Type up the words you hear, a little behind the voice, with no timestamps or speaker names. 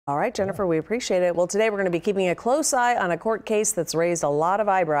All right, Jennifer, we appreciate it. Well, today we're going to be keeping a close eye on a court case that's raised a lot of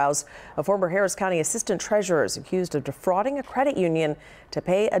eyebrows. A former Harris County assistant treasurer is accused of defrauding a credit union to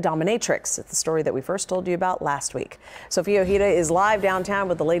pay a dominatrix. It's the story that we first told you about last week. Sophia Ojeda is live downtown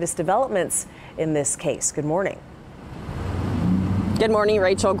with the latest developments in this case. Good morning. Good morning,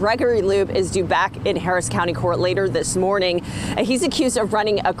 Rachel. Gregory Lube is due back in Harris County Court later this morning. He's accused of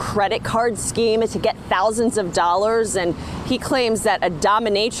running a credit card scheme to get thousands of dollars, and he claims that a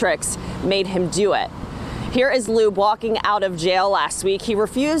dominatrix made him do it. Here is Lube walking out of jail last week. He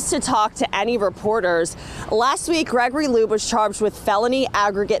refused to talk to any reporters. Last week, Gregory Lube was charged with felony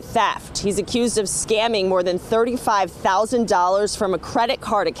aggregate theft. He's accused of scamming more than $35,000 from a credit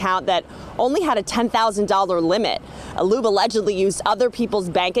card account that only had a $10,000 limit. Lube allegedly used other people's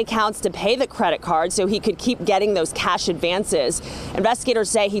bank accounts to pay the credit card so he could keep getting those cash advances. Investigators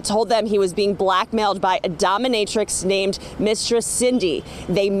say he told them he was being blackmailed by a dominatrix named Mistress Cindy.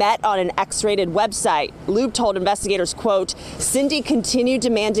 They met on an X-rated website. Lube told investigators, quote, "Cindy continued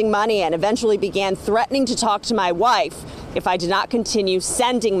demanding money and eventually began threatening to talk to my wife if I did not continue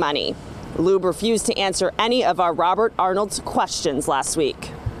sending money." Lube refused to answer any of our Robert Arnold's questions last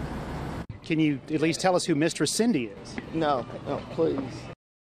week. Can you at least tell us who Mistress Cindy is? No, please.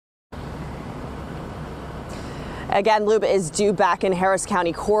 Again, Lube is due back in Harris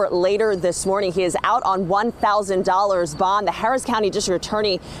County Court later this morning. He is out on $1,000 bond. The Harris County District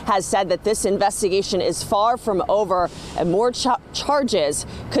Attorney has said that this investigation is far from over and more charges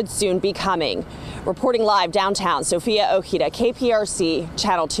could soon be coming. Reporting live downtown, Sophia Ojeda, KPRC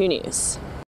Channel 2 News.